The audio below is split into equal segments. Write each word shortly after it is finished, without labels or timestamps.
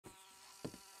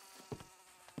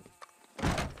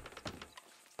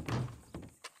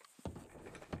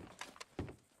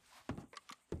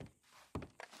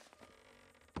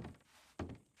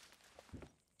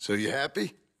So you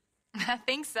happy? I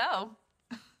think so.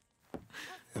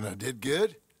 And I did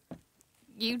good?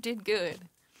 You did good.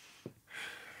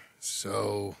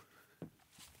 So...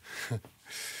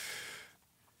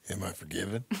 am I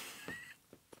forgiven?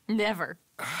 Never.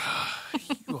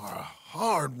 You are a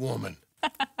hard woman.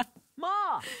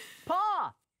 Ma!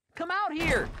 Pa! Come out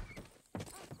here!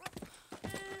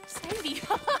 Sadie,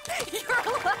 you're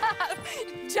alive!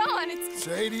 John, it's...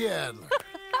 Sadie Adler.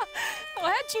 Well,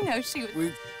 how'd you know she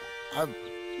was... I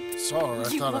saw her. I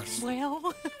You thought look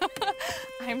well.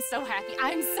 I'm so happy.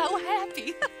 I'm so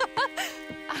happy.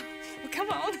 Well, come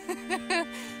on.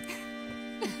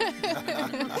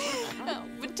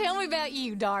 But tell me about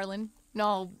you, darling.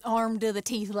 All armed to the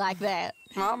teeth like that.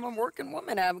 I'm a working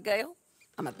woman, Abigail.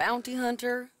 I'm a bounty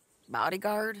hunter,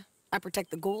 bodyguard. I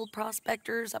protect the gold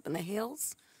prospectors up in the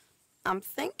hills. I'm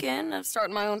thinking of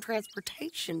starting my own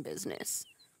transportation business.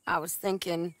 I was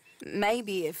thinking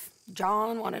maybe if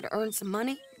John wanted to earn some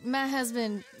money. My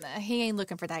husband, he ain't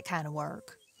looking for that kind of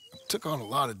work. I took on a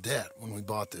lot of debt when we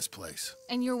bought this place.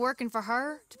 And you're working for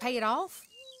her to pay it off?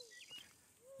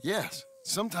 Yes,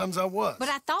 sometimes I was. But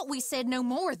I thought we said no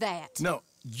more of that. No,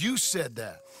 you said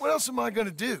that. What else am I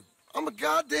gonna do? I'm a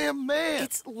goddamn man.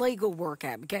 It's legal work,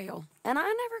 Abigail. And I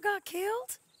never got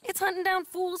killed. It's hunting down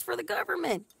fools for the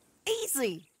government.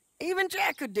 Easy. Even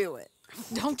Jack could do it.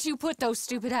 Don't you put those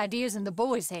stupid ideas in the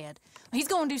boy's head. He's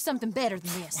gonna do something better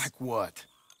than this. Like what?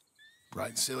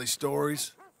 Writing silly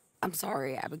stories? I'm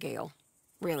sorry, Abigail.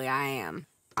 Really, I am.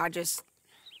 I just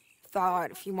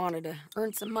thought if you wanted to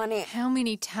earn some money... How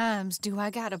many times do I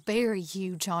gotta bury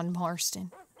you, John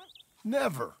Marston?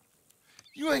 Never.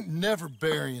 You ain't never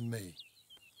burying me.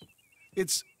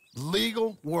 It's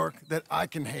legal work that I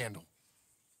can handle.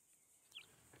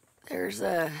 There's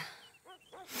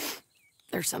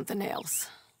something else.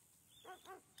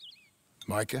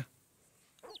 Micah?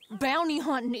 Bounty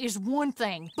hunting is one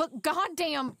thing, but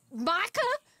goddamn, Micah?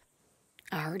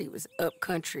 I heard he was up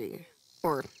country,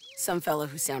 or some fella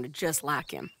who sounded just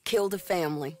like him. Killed a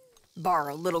family, bar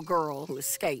a little girl who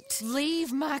escaped.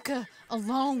 Leave Micah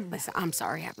alone. Listen, I'm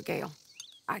sorry, Abigail.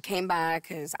 I came by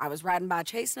because I was riding by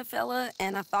chasing a fella,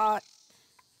 and I thought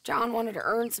John wanted to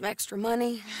earn some extra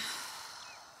money.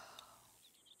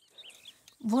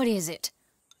 What is it?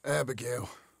 Abigail,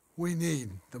 we need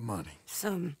the money.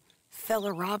 Some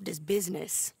fella robbed his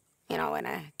business. You know, an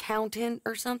accountant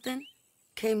or something.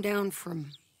 Came down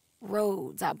from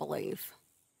Rhodes, I believe.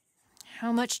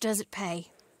 How much does it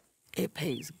pay? It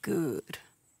pays good.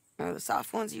 The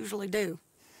soft ones usually do.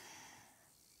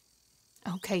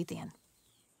 Okay, then.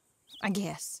 I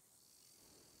guess.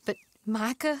 But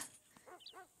Micah?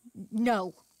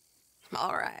 No.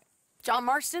 All right. John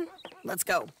Marston, let's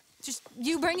go. Just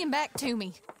you bring him back to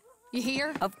me. You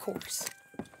hear? Of course.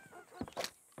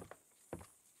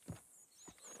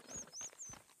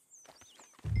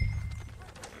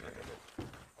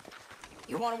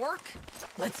 You want to work?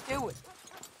 Let's do it.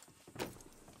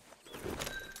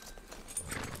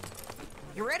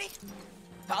 You ready?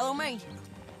 Follow me.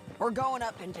 We're going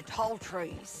up into tall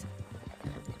trees.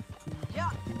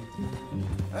 Yeah.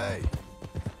 Hey,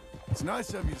 it's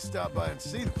nice of you to stop by and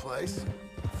see the place.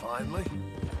 Finally.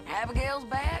 Abigail's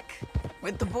back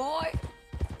with the boy.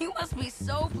 You must be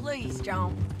so pleased,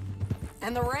 John.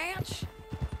 And the ranch?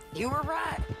 You were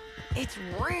right. It's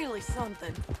really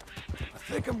something. I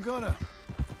think I'm gonna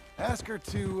ask her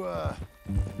to,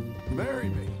 marry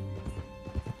me.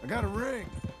 I got a ring.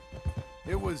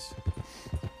 It was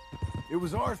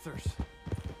Arthur's.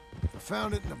 I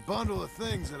found it in a bundle of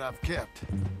things that I've kept.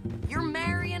 You're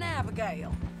marrying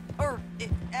Abigail. Or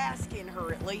asking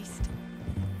her, at least.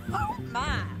 Oh,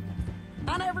 my.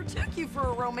 I never took you for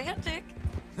a romantic.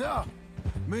 No,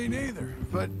 me neither,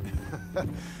 but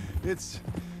it's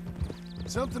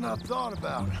something I've thought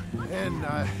about. And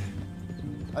I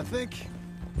think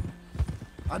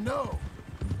I know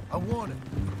I want it.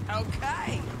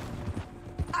 Okay.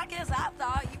 I guess I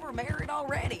thought you were married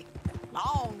already.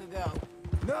 Long ago.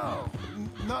 No,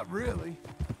 not really.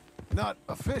 Not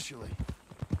officially.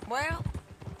 Well,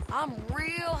 I'm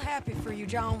real happy for you,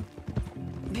 John.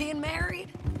 Being married,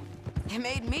 it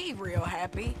made me real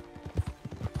happy.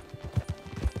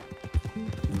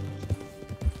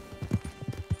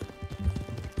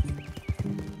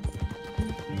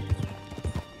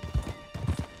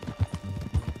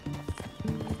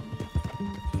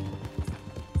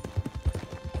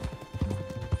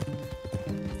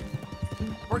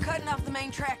 We're cutting off the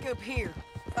main track up here,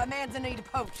 by Manzanita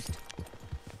Post.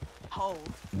 Hold.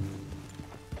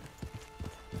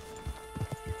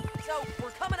 So, we're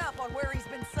coming up on where he's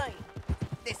been seen.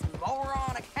 This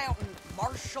moron accountant,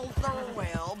 Marshall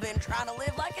Thurwell, been trying to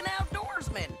live like an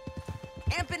outdoorsman.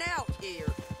 camping out here.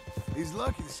 He's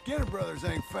lucky the Skinner brothers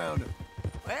ain't found him.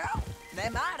 Well, they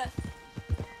might have.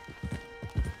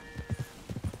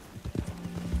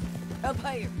 Up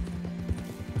here.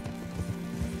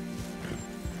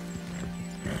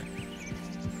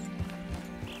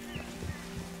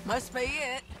 Must be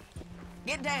it.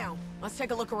 Get down. Let's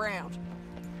take a look around.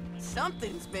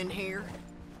 Something's been here.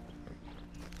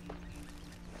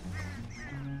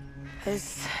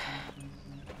 This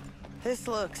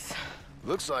looks...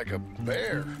 Looks like a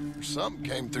bear or something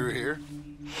came through here.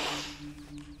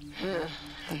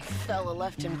 The fella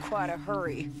left in quite a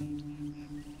hurry.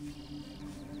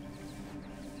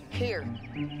 Here.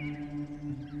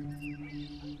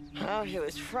 Oh, he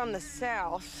was from the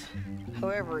south,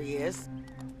 whoever he is.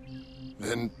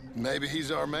 Then maybe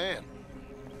he's our man.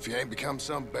 If he ain't become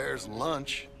some bear's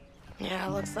lunch. Yeah,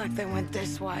 looks like they went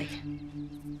this way.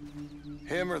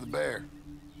 Him or the bear?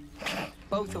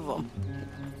 Both of them.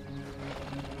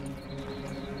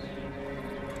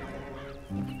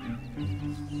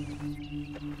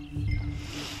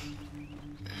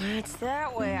 It's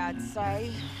that way, I'd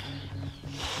say.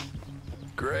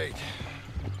 Great.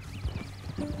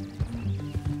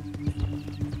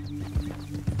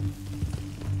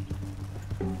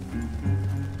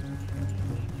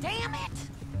 Damn it!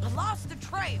 I lost the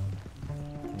trail.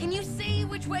 Can you see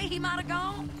which way he might have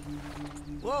gone?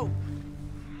 Whoa.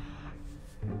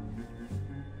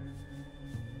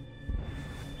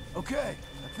 Okay,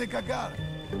 I think I got it.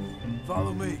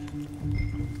 Follow me.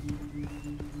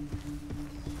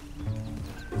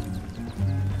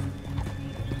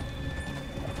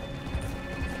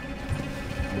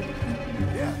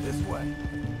 Yeah, this way.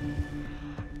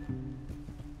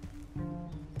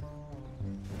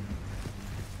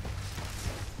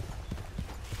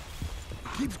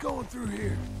 Keeps going through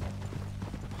here.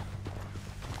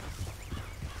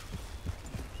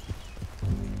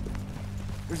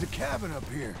 There's a cabin up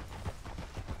here.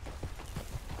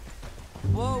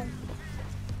 Whoa.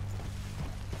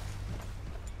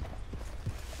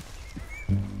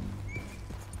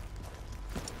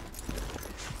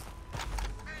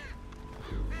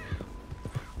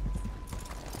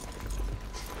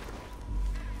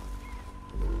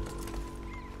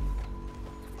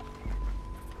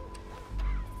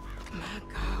 My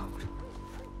God.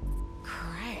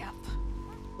 Crap.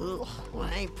 Ugh, well,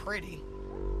 it ain't pretty.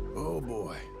 Oh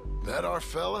boy. That our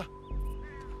fella?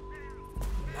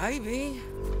 Maybe,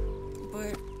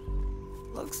 but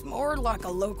looks more like a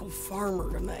local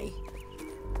farmer to me.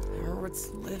 Or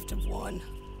what's left of one.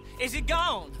 Is it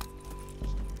gone?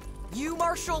 You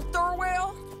Marshal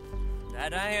Thurwell?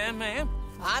 That I am, ma'am.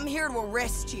 I'm here to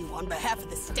arrest you on behalf of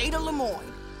the state of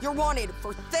Lemoyne. You're wanted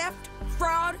for theft,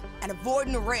 fraud, and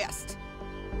avoiding arrest.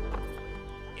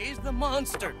 Is the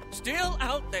monster still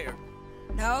out there?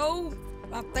 No,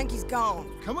 I think he's gone.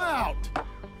 Come out!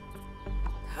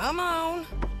 Come on,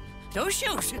 Don't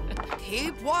shoot.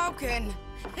 keep walking.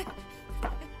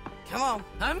 Come on.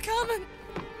 I'm coming.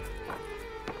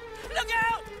 Look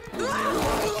out!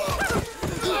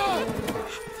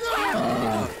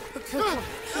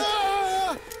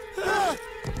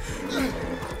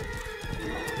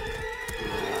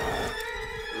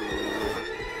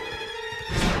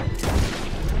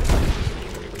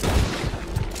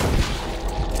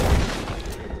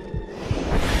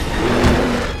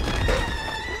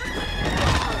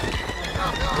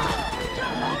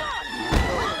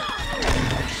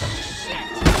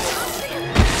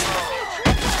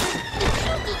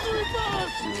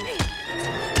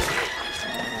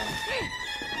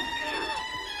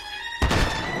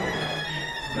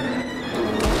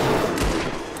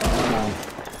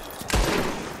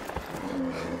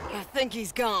 I think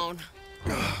he's gone.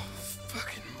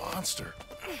 Fucking monster.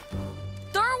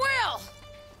 Thurwell!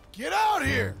 Get out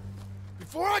here!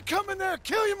 Before I come in there and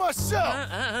kill you myself!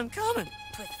 I'm coming.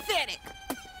 Pathetic.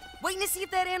 Waiting to see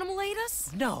if that animal ate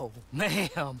us? No,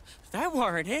 ma'am. That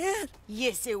weren't it.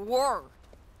 Yes, it were.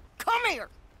 Come here.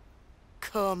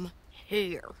 Come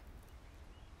here.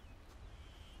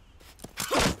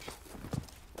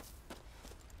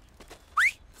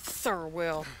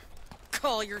 Thurwell,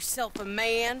 call yourself a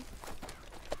man?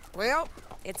 Well,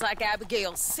 it's like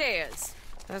Abigail says.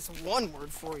 That's one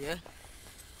word for you.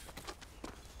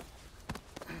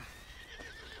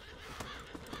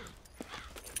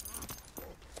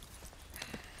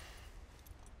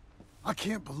 I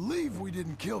can't believe we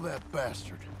didn't kill that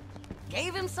bastard.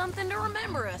 Gave him something to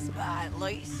remember us by, at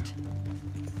least.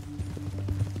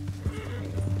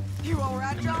 You all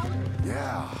right, John?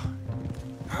 Yeah.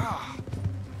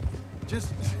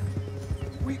 Just...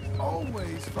 we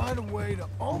always find a way to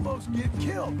almost get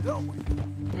killed, don't we?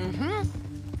 Mm-hmm.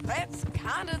 That's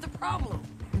kind of the problem.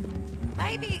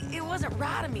 Maybe it wasn't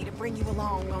right of me to bring you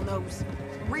along on those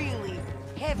really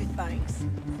heavy things.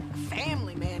 A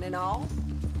family man and all.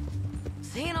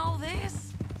 Seeing all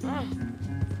this, I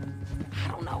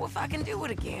don't know if I can do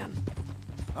it again.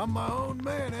 I'm my own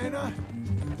man, ain't I?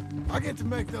 I get to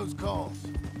make those calls.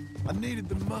 I needed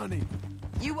the money.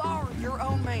 You are your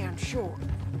own man, sure.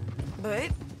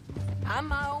 But I'm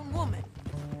my own woman.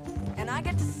 And I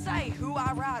get to say who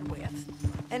I ride with.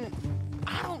 And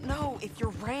I don't know if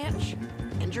your ranch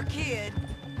and your kid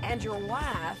and your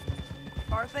wife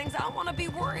are things I want to be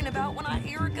worrying about when I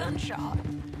hear a gunshot.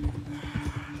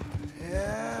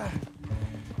 Yeah,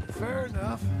 fair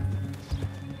enough.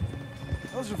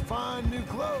 Those are fine new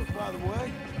clothes, by the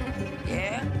way.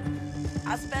 Yeah,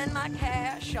 I spend my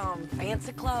cash on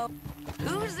fancy clothes.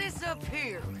 Who's this up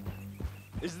here?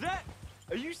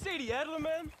 Are you Sadie Adler,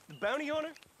 man? The bounty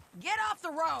hunter? Get off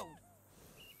the road!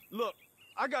 Look,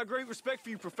 I got great respect for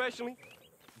you professionally,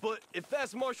 but if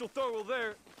that's Marshal Thurwell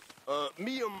there,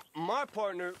 me and my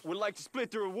partner would like to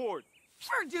split the reward.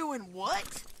 For doing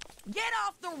what? Get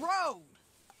off the road!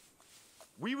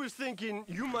 We was thinking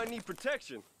you might need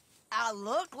protection. I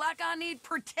look like I need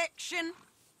protection?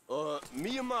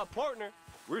 Me and my partner,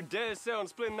 we're dead set on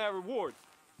splitting that reward.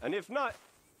 And if not,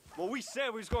 well, we said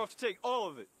we was gonna have to take all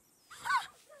of it.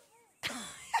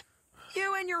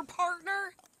 You and your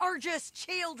partner are just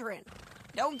children.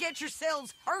 Don't get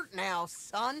yourselves hurt now,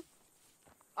 son.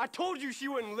 I told you she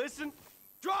wouldn't listen.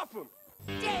 Drop him!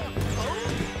 Damn!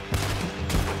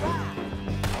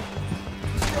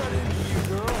 Right into you,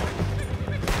 girl.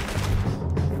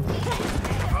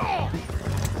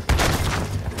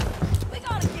 We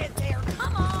gotta get there,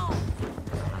 come on!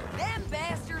 Them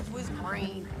bastards was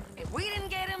green. If we didn't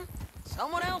get him,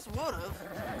 someone else would've.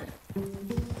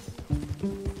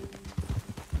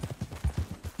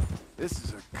 This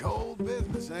is a cold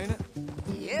business, ain't it?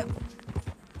 Yep.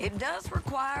 It does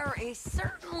require a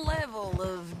certain level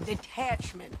of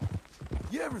detachment.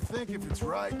 You ever think if it's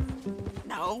right?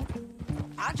 No.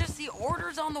 I just see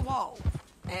orders on the wall,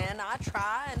 and I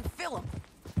try and fill them.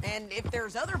 And if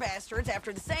there's other bastards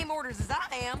after the same orders as I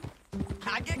am,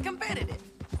 I get competitive.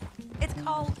 It's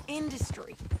called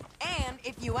industry. And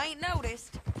if you ain't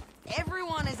noticed,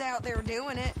 everyone is out there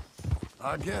doing it.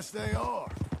 I guess they are.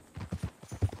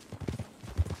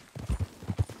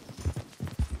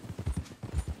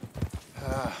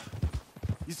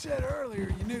 You said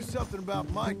earlier you knew something about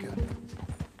Micah.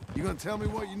 You gonna tell me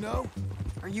what you know?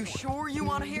 Are you sure you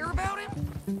want to hear about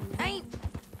him? Ain't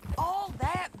all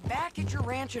that back at your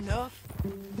ranch enough?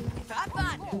 If I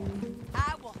find him,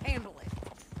 I will handle it.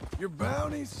 Your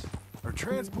bounties or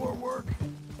transport work?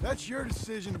 That's your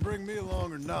decision to bring me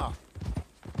along or not.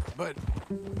 But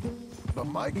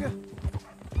Micah?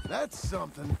 That's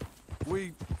something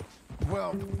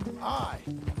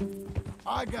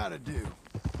I gotta do.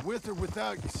 With or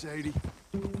without you, Sadie.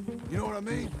 You know what I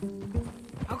mean?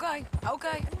 Okay.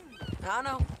 I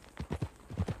know.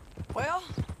 Well,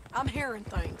 I'm hearing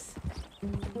things.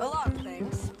 A lot of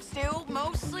things. Still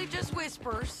mostly just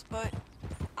whispers, but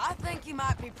I think you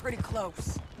might be pretty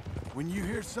close. When you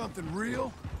hear something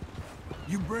real,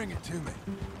 you bring it to me.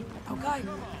 Okay,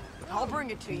 I'll bring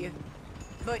it to you.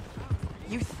 But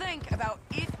you think about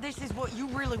if this is what you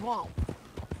really want.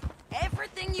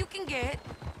 Everything you can get,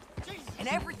 and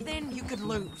everything you could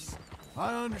lose.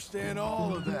 I understand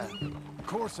all of that. Of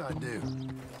course I do.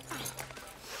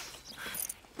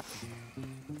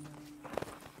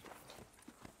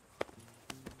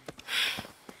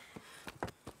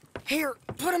 Here,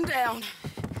 put him down.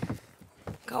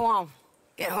 Go on.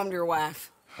 Get home to your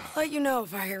wife. I'll let you know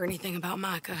if I hear anything about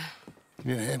Micah.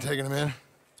 You need a hand taking him in?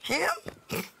 Him?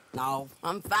 No,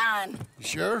 I'm fine. You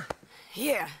sure?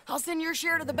 Yeah, I'll send your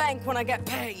share to the bank when I get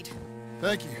paid.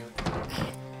 Thank you.